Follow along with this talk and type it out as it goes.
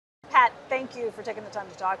thank you for taking the time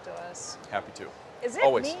to talk to us. Happy to. Is it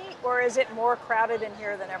Always. me, or is it more crowded in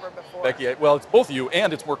here than ever before? Becky, well, it's both of you,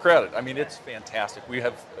 and it's more crowded. I mean, it's fantastic. We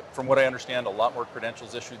have, from what I understand, a lot more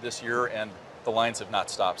credentials issued this year, and the lines have not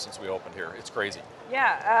stopped since we opened here. It's crazy.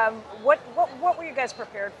 Yeah. What were you guys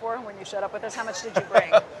prepared for when you showed up with us? How much did you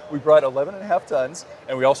bring? We brought 11.5 tons,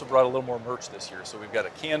 and we also brought a little more merch this year. So we've got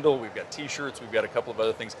a candle, we've got T-shirts, we've got a couple of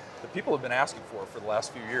other things that people have been asking for the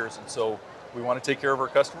last few years, and so we want to take care of our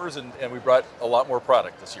customers, and we brought a lot more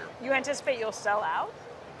product this year. You anticipate you'll sell out?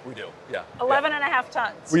 We do, yeah. 11.5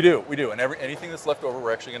 tons. We do, and anything that's left over,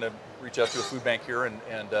 we're actually going to reach out to a food bank here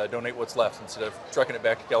and donate what's left instead of trucking it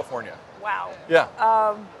back to California. Wow.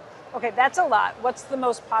 Yeah. Okay, that's a lot. What's the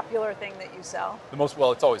most popular thing that you sell?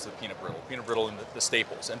 Well, it's always the peanut brittle and the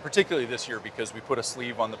staples, and particularly this year because we put a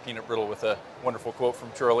sleeve on the peanut brittle with a wonderful quote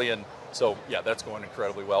from Charlie, and so yeah, that's going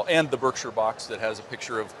incredibly well. And the Berkshire box that has a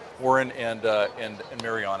picture of Warren and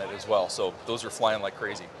Mary on it as well. So those are flying like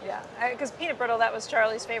crazy. Yeah, because peanut brittle, that was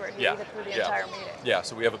Charlie's favorite. He'd eat it through the entire meeting. Yeah,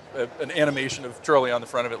 so we have an animation of Charlie on the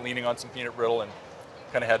front of it leaning on some peanut brittle, and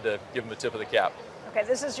kind of had to give him the tip of the cap. Okay,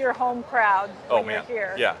 this is your home crowd when you're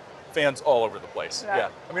here. Yeah. Fans all over the place. Yeah.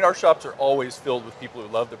 I mean, our shops are always filled with people who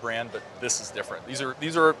love the brand, but this is different. These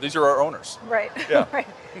are our owners. Right. Yeah. Right.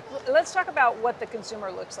 Let's talk about what the consumer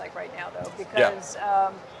looks like right now, though, because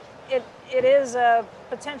it is a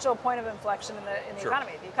potential point of inflection in the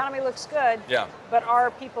economy. The economy looks good. Yeah. But are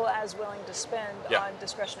people as willing to spend on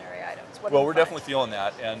discretionary items? Well, we're definitely feeling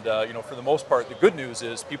that, and for the most part, the good news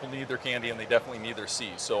is people need their candy, and they definitely need their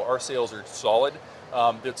C's. So our sales are solid.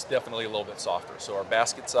 It's definitely a little bit softer. So our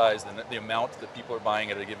basket size, the amount that people are buying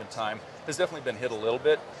at a given time, has definitely been hit a little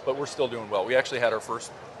bit, but we're still doing well. We actually had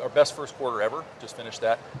our best first quarter ever. Just finished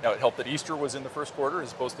that. Now it helped that Easter was in the first quarter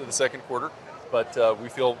as opposed to the second quarter, but we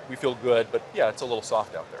feel good. But yeah, it's a little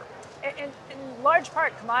soft out there. In large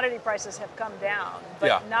part, commodity prices have come down,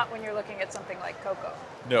 but not when you're looking at something like cocoa.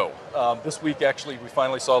 No. This week, actually, we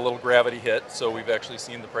finally saw a little gravity hit, so we've actually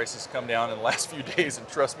seen the prices come down in the last few days, and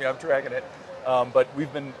trust me, I'm tracking it. But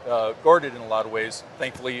we've been guarded in a lot of ways.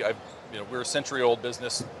 Thankfully, we're a century-old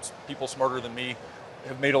business. People smarter than me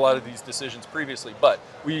have made a lot of these decisions previously, but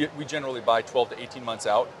we generally buy 12 to 18 months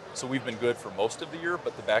out, so we've been good for most of the year,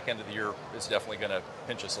 but the back end of the year is definitely going to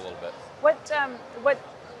pinch us a little bit. What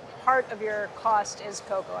part of your cost is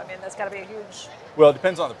cocoa? I mean, that's got to be a huge... Well, it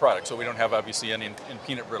depends on the product. So we don't have obviously any in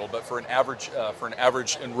peanut brittle, but for an average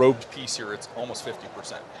enrobed piece here, it's almost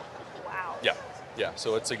 50%. Wow. Yeah.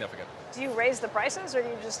 So it's significant. Do you raise the prices, or do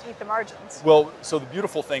you just eat the margins? Well, so the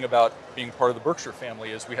beautiful thing about being part of the Berkshire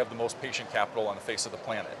family is we have the most patient capital on the face of the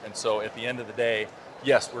planet, and so at the end of the day,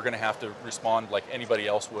 yes, we're going to have to respond like anybody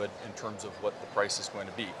else would in terms of what the price is going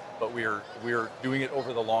to be, but we're doing it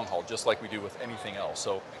over the long haul, just like we do with anything else.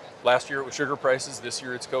 So last year it was sugar prices, this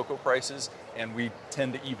year it's cocoa prices, and we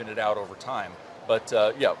tend to even it out over time. But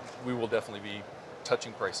yeah, we will definitely be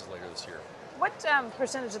touching prices later this year. What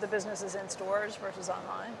percentage of the business is in stores versus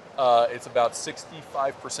online? It's about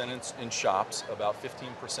 65% in shops, about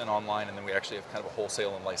 15% online, and then we actually have kind of a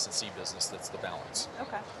wholesale and licensee business that's the balance.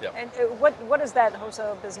 Okay. Yeah. And what does that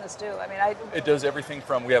wholesale business do? I mean, it does everything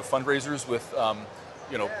from, we have fundraisers with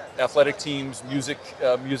athletic teams, music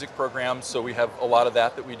programs, so we have a lot of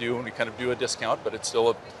that we do, and we kind of do a discount, but it's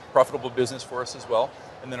still a profitable business for us as well.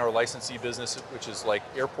 And then our licensee business, which is like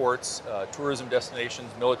airports, tourism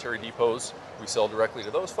destinations, military depots, we sell directly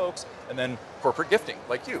to those folks. And then corporate gifting,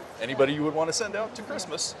 like you. Anybody you would want to send out to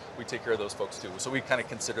Christmas, we take care of those folks too. So we kind of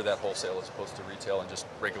consider that wholesale as opposed to retail and just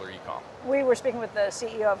regular e-com. We were speaking with the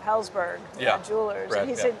CEO of Hellsberg Jewelers, Brad,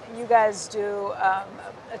 and he said you guys do a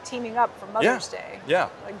teaming up for Mother's Day. Yeah.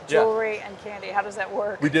 Like jewelry and candy. How does that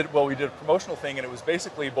work? We did a promotional thing, and it was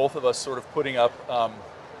basically both of us sort of putting up,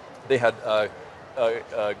 they had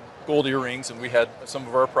gold earrings, and we had some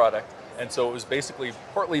of our product, and so it was basically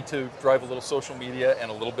partly to drive a little social media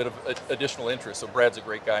and a little bit of additional interest. So Brad's a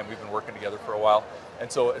great guy, and we've been working together for a while,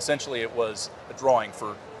 and so essentially it was a drawing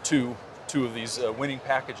for two of these winning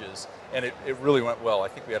packages, and it really went well. I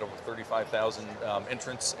think we had over 35,000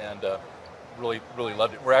 entrants, and really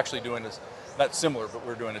loved it. We're actually doing this, not similar, but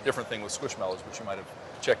we're doing a different thing with Squishmallows, which you might have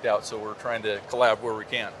checked out, so we're trying to collab where we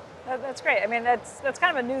can. That's great. I mean, that's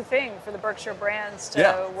kind of a new thing for the Berkshire brands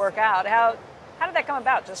to work out. How did that come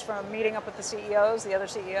about? Just from meeting up with the CEOs, the other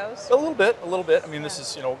CEOs? A little bit. I mean, this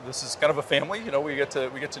is kind of a family. We get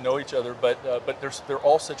to know each other, but they're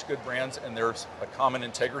all such good brands, and there's a common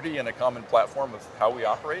integrity and a common platform of how we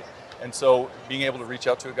operate. And so, being able to reach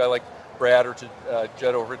out to a guy like Brad or to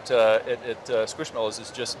Jed over at Squishmallows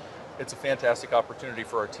is just. It's a fantastic opportunity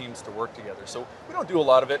for our teams to work together. So we don't do a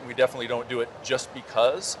lot of it, and we definitely don't do it just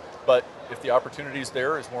because, but if the opportunity is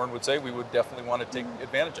there, as Warren would say, we would definitely want to take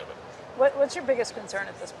advantage of it. What's your biggest concern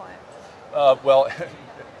at this point? Well,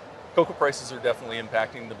 cocoa prices are definitely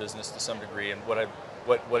impacting the business to some degree, and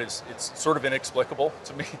it's sort of inexplicable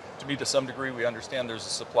to me to some degree. We understand there's a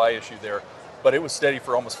supply issue there, but it was steady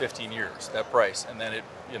for almost 15 years, that price, and then it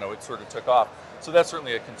sort of took off. So that's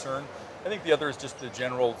certainly a concern. I think the other is just the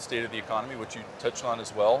general state of the economy, which you touched on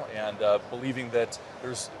as well, and believing that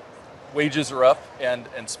wages are up and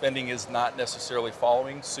spending is not necessarily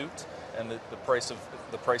following suit, and the price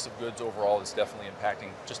of goods overall is definitely impacting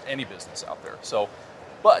just any business out there. So,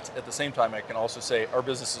 but at the same time, I can also say our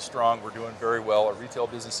business is strong. We're doing very well. Our retail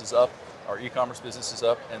business is up. Our e-commerce business is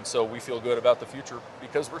up, and so we feel good about the future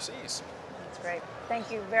because we're C's. That's great.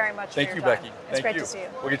 Thank you very much. Thank for you, your time. Becky. It's Thank great you. to see you.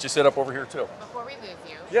 We'll get you set up over here too. Before we lose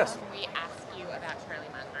you, yes, can we ask you about Charlie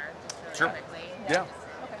Munger just sure. really quickly? Yeah.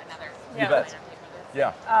 Another. You bet.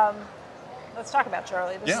 Yeah. Let's talk about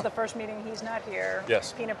Charlie. This Yeah. is the first meeting he's not here.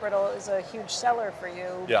 Yes. Peanut brittle is a huge seller for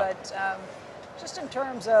you. Yeah. But just in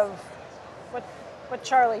terms of what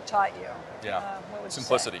Charlie taught you. Yeah. What would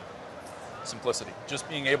Simplicity. you say? Simplicity. Just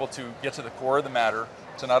being able to get to the core of the matter,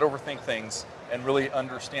 to not overthink things, and really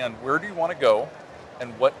understand where do you want to go,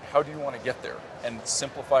 and how do you want to get there, and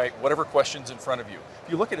simplify whatever question's in front of you.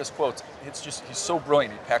 If you look at his quotes, it's just, he's so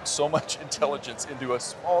brilliant. He packs so much intelligence into a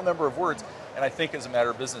small number of words, and I think as a matter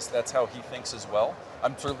of business, that's how he thinks as well. I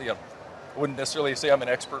wouldn't necessarily say I'm an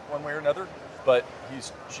expert one way or another, but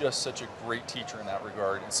he's just such a great teacher in that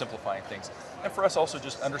regard and simplifying things. And for us also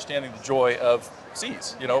just understanding the joy of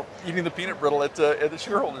C's, eating the peanut brittle at the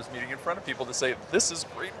shareholders meeting in front of people to say, this is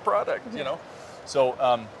great product, So,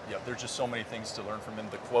 there's just so many things to learn from him.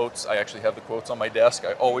 The quotes, I actually have the quotes on my desk.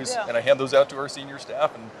 I always, and I hand those out to our senior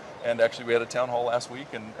staff. And actually, we had a town hall last week,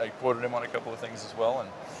 and I quoted him on a couple of things as well.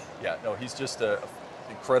 And he's just an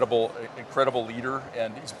incredible leader,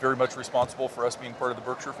 and he's very much responsible for us being part of the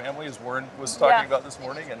Berkshire family, as Warren was talking about this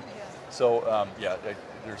morning. And so,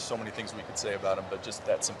 there's so many things we could say about him, but just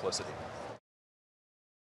that simplicity.